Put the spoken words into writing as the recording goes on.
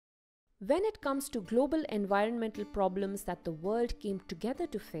When it comes to global environmental problems that the world came together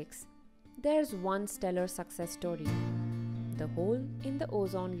to fix, there's one stellar success story: the hole in the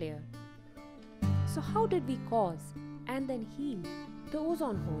ozone layer. So, how did we cause and then heal the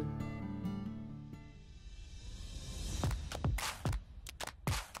ozone hole?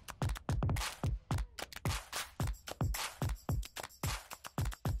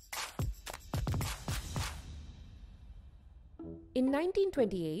 In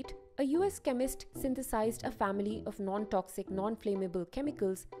 1928, a US chemist synthesized a family of non-toxic, non-flammable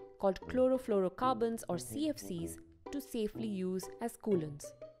chemicals called chlorofluorocarbons or CFCs to safely use as coolants.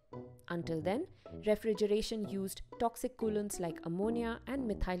 Until then, refrigeration used toxic coolants like ammonia and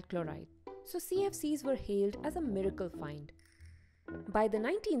methyl chloride. So CFCs were hailed as a miracle find. By the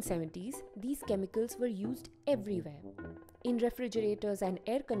 1970s, these chemicals were used everywhere. In refrigerators and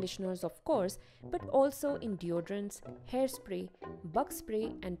air conditioners, of course, but also in deodorants, hairspray, bug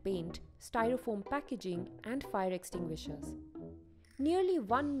spray and paint, styrofoam packaging, and fire extinguishers. Nearly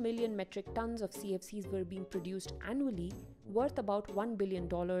 1 million metric tons of CFCs were being produced annually, worth about $1 billion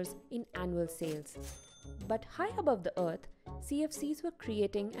in annual sales. But high above the earth, CFCs were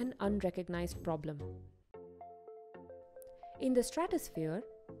creating an unrecognized problem. In the stratosphere,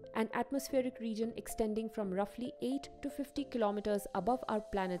 an atmospheric region extending from roughly 8 to 50 kilometers above our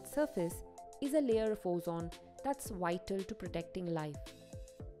planet's surface, is a layer of ozone that's vital to protecting life.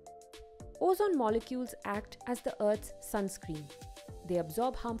 Ozone molecules act as the Earth's sunscreen. They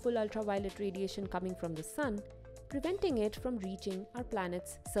absorb harmful ultraviolet radiation coming from the sun, preventing it from reaching our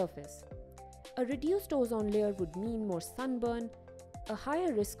planet's surface. A reduced ozone layer would mean more sunburn, a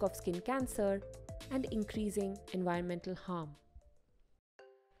higher risk of skin cancer, and increasing environmental harm.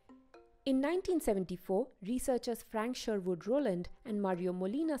 In 1974, researchers Frank Sherwood Rowland and Mario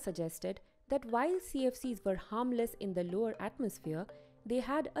Molina suggested that while CFCs were harmless in the lower atmosphere, they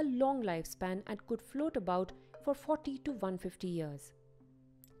had a long lifespan and could float about for 40 to 150 years.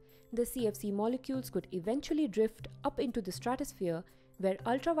 The CFC molecules could eventually drift up into the stratosphere, where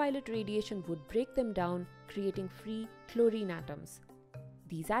ultraviolet radiation would break them down, creating free chlorine atoms.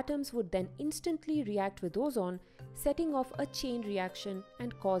 These atoms would then instantly react with ozone, setting off a chain reaction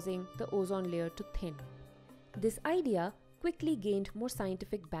and causing the ozone layer to thin. This idea quickly gained more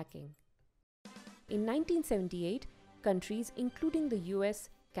scientific backing. In 1978, countries including the US,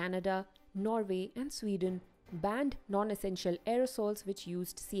 Canada, Norway, and Sweden banned non-essential aerosols which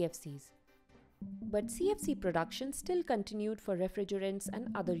used CFCs. But CFC production still continued for refrigerants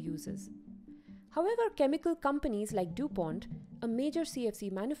and other uses. However, chemical companies like DuPont, a major CFC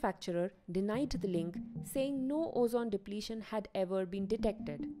manufacturer, denied the link, saying no ozone depletion had ever been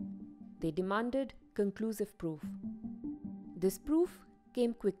detected. They demanded conclusive proof. This proof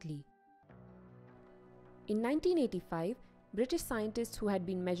came quickly. In 1985, British scientists who had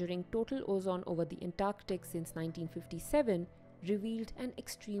been measuring total ozone over the Antarctic since 1957 revealed an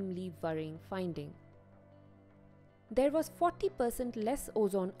extremely worrying finding. There was 40% less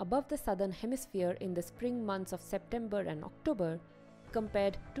ozone above the southern hemisphere in the spring months of September and October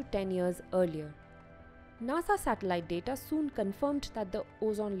compared to 10 years earlier. NASA satellite data soon confirmed that the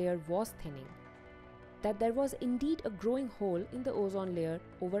ozone layer was thinning, that there was indeed a growing hole in the ozone layer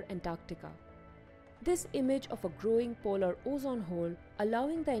over Antarctica. This image of a growing polar ozone hole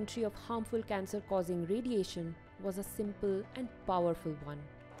allowing the entry of harmful cancer-causing radiation was a simple and powerful one.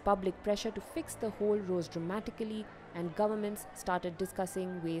 Public pressure to fix the hole rose dramatically, and governments started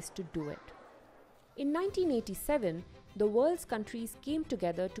discussing ways to do it. In 1987, the world's countries came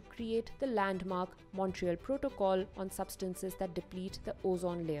together to create the landmark Montreal Protocol on substances that deplete the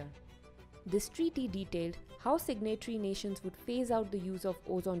ozone layer. This treaty detailed how signatory nations would phase out the use of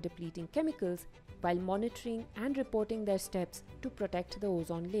ozone-depleting chemicals while monitoring and reporting their steps to protect the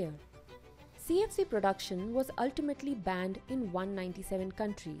ozone layer. CFC production was ultimately banned in 197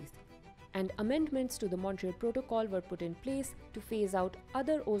 countries, and amendments to the Montreal Protocol were put in place to phase out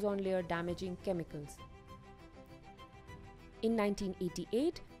other ozone layer damaging chemicals. In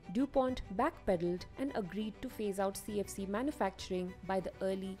 1988, DuPont backpedaled and agreed to phase out CFC manufacturing by the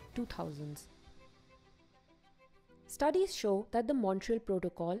early 2000s. Studies show that the Montreal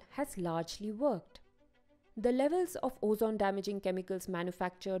Protocol has largely worked. The levels of ozone-damaging chemicals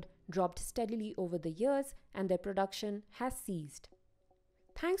manufactured dropped steadily over the years, and their production has ceased.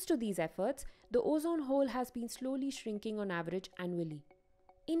 Thanks to these efforts, the ozone hole has been slowly shrinking on average annually.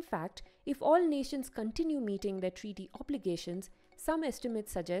 In fact, if all nations continue meeting their treaty obligations, some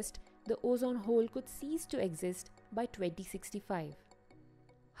estimates suggest the ozone hole could cease to exist by 2065.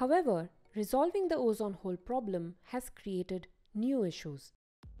 However, resolving the ozone hole problem has created new issues.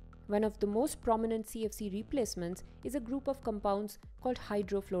 One of the most prominent CFC replacements is a group of compounds called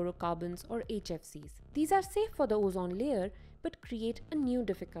hydrofluorocarbons or HFCs. These are safe for the ozone layer but create a new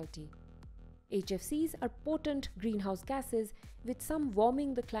difficulty. HFCs are potent greenhouse gases, with some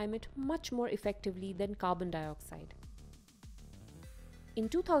warming the climate much more effectively than carbon dioxide. In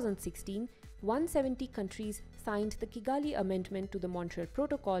 2016, 170 countries signed the Kigali Amendment to the Montreal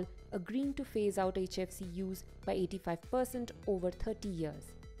Protocol, agreeing to phase out HFC use by 85% over 30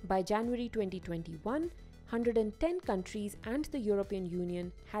 years. By January 2021, 110 countries and the European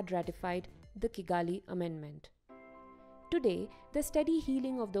Union had ratified the Kigali Amendment. Today, the steady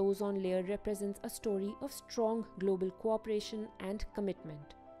healing of the ozone layer represents a story of strong global cooperation and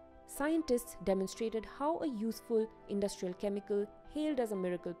commitment. Scientists demonstrated how a useful industrial chemical hailed as a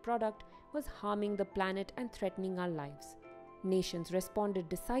miracle product was harming the planet and threatening our lives. Nations responded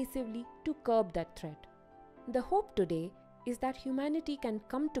decisively to curb that threat. The hope today is that humanity can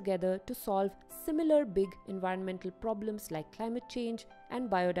come together to solve similar big environmental problems like climate change and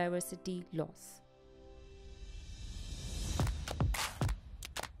biodiversity loss.